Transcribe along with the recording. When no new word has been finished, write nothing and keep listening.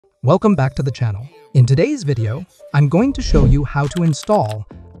Welcome back to the channel. In today's video, I'm going to show you how to install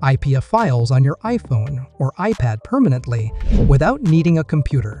IPA Files on your iPhone or iPad permanently without needing a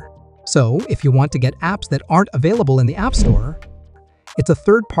computer. So, if you want to get apps that aren't available in the App Store, it's a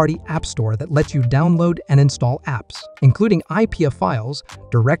third-party app store that lets you download and install apps, including IPA Files,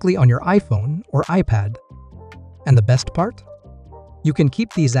 directly on your iPhone or iPad. And the best part? You can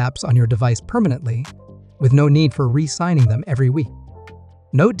keep these apps on your device permanently, with no need for re-signing them every week.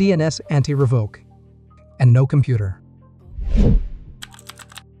 No DNS anti-revoke, and no computer.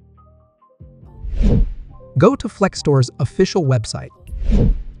 Go to Flekstore's official website.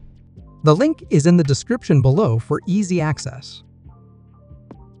 The link is in the description below for easy access.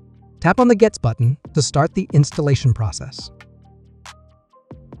 Tap on the Get button to start the installation process.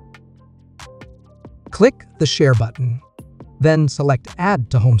 Click the Share button, then select Add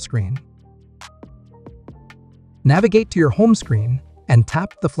to Home Screen. Navigate to your home screen and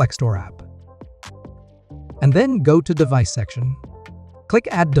tap the Flekstore app. And then go to Device section. Click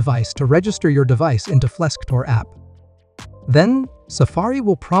Add Device to register your device into Flekstore app. Then, Safari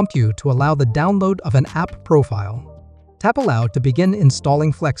will prompt you to allow the download of an app profile. Tap Allow to begin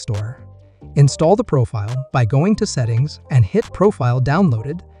installing Flekstore. Install the profile by going to Settings and hit Profile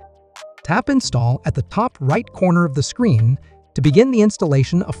Downloaded. Tap Install at the top right corner of the screen to begin the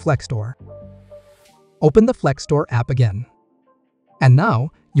installation of Flekstore. Open the Flekstore app again. And now,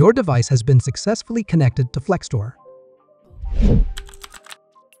 your device has been successfully connected to Flekstore.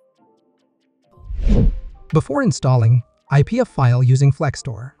 Before installing IPA File using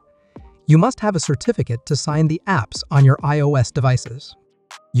Flekstore, you must have a certificate to sign the apps on your iOS devices.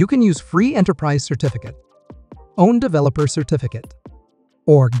 You can use Free Enterprise Certificate, Own Developer Certificate,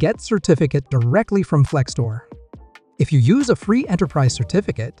 or Get Certificate directly from Flekstore. If you use a Free Enterprise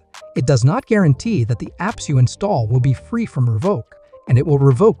Certificate, it does not guarantee that the apps you install will be free from revoke, and it will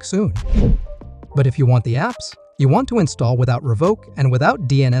revoke soon. But if you want the apps you want to install without revoke and without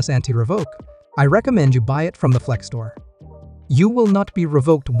DNS anti-revoke, I recommend you buy it from the Flekstore. You will not be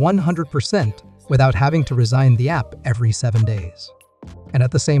revoked 100% without having to resign the app every 7 days. And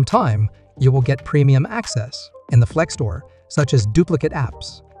at the same time, you will get premium access in the Flekstore, such as duplicate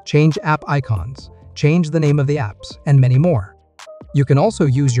apps, change app icons, change the name of the apps, and many more. You can also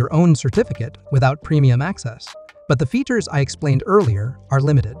use your own certificate without premium access, but the features I explained earlier are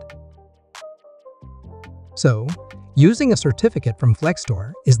limited. So, using a certificate from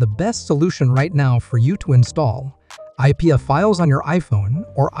Flekstore is the best solution right now for you to install IPA Files on your iPhone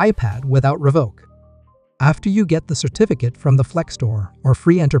or iPad without revoke. After you get the certificate from the Flekstore or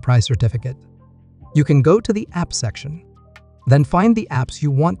Free Enterprise Certificate, you can go to the App section, then find the apps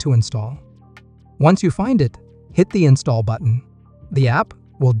you want to install. Once you find it, hit the Install button. The app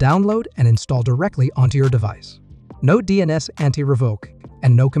will download and install directly onto your device. No DNS anti-revoke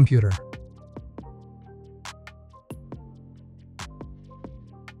and no computer.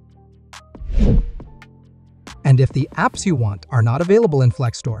 And if the apps you want are not available in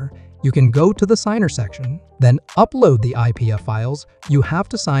Flekstore, you can go to the Signer section, then upload the IPA files. You have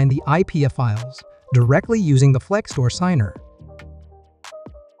to sign the IPA files directly using the Flekstore signer.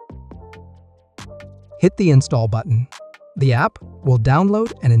 Hit the Install button. The app will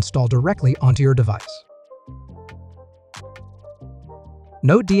download and install directly onto your device.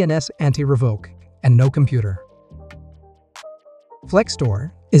 No DNS anti-revoke and no computer.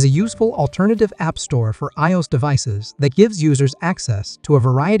 Flekstore is a useful alternative app store for iOS devices that gives users access to a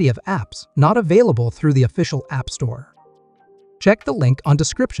variety of apps not available through the official App Store. Check the link on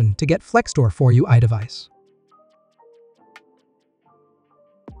description to get Flekstore for you iDevice.